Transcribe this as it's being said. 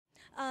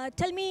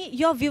Tell me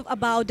your view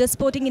about the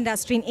sporting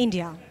industry in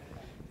India.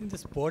 The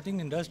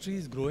sporting industry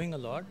is growing a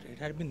lot. It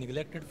had been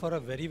neglected for a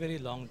very, very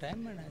long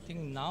time, and I think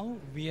now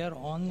we are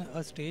on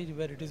a stage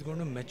where it is going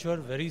to mature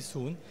very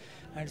soon.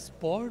 And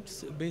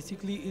sports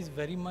basically is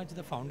very much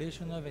the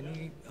foundation of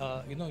any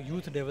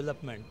youth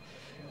development.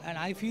 And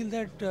I feel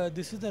that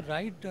this is the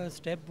right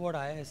step what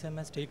ISM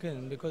has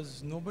taken,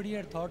 because nobody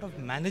had thought of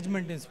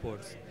management in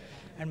sports.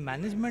 And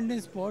management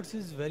in sports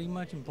is very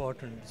much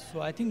important.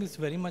 So I think it's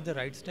very much the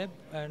right step,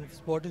 and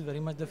sport is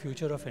very much the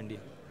future of India.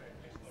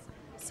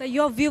 So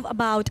your view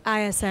about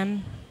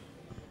ISM.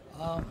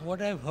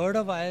 What I've heard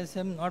of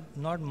ISM,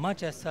 not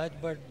much as such,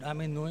 but I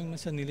mean, knowing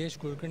Mr. Nilesh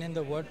Kulkarni and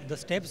the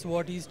steps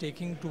what he's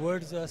taking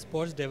towards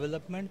sports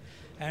development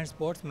and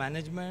sports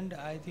management,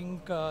 I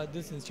think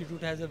this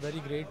institute has a very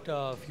great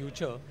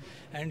future,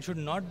 and should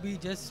not be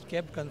just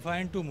kept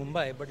confined to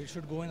Mumbai, but it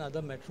should go in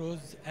other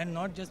metros, and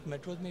not just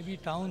metros, maybe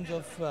towns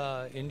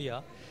of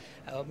India,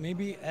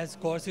 maybe as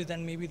courses,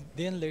 and maybe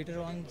then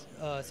later on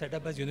set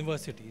up as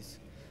universities.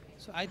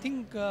 So I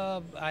think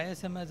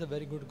ISM has a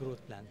very good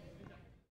growth plan.